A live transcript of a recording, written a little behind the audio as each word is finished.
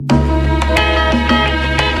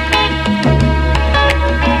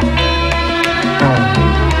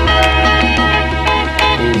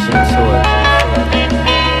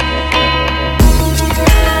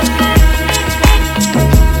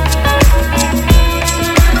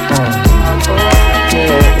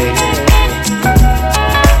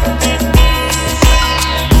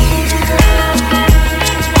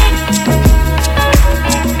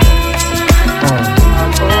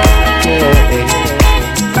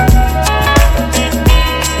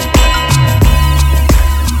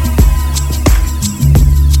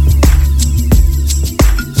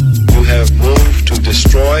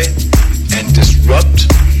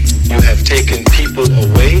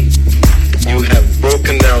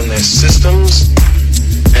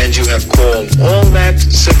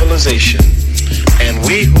civilization. And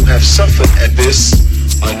we who have suffered at this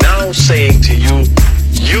are now saying to you,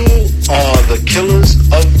 you are the killers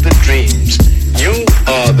of the dreams. You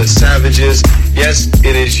are the savages. Yes,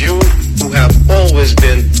 it is you who have always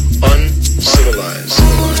been uncivilized.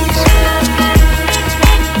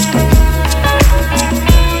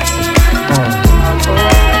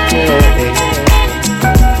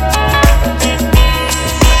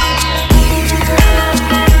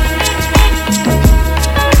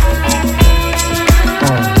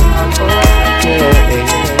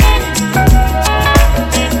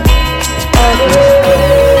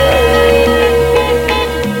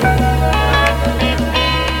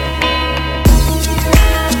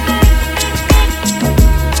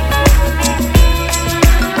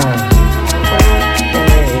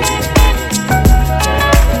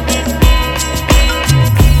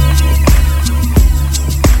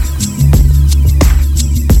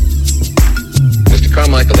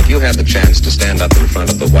 You had the chance to stand up in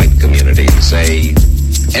front of the white community and say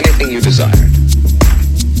anything you desired.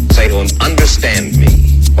 Say to him, understand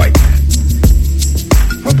me, white man.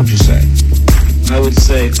 What would you say? I would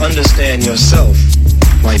say, understand yourself,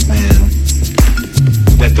 white man.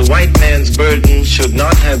 That the white man's burden should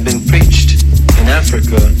not have been preached in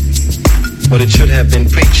Africa, but it should have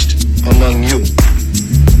been preached among you.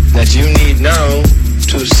 That you need now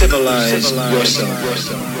to civilize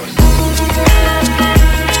yourself.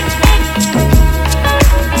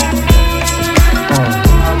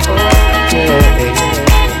 Yeah.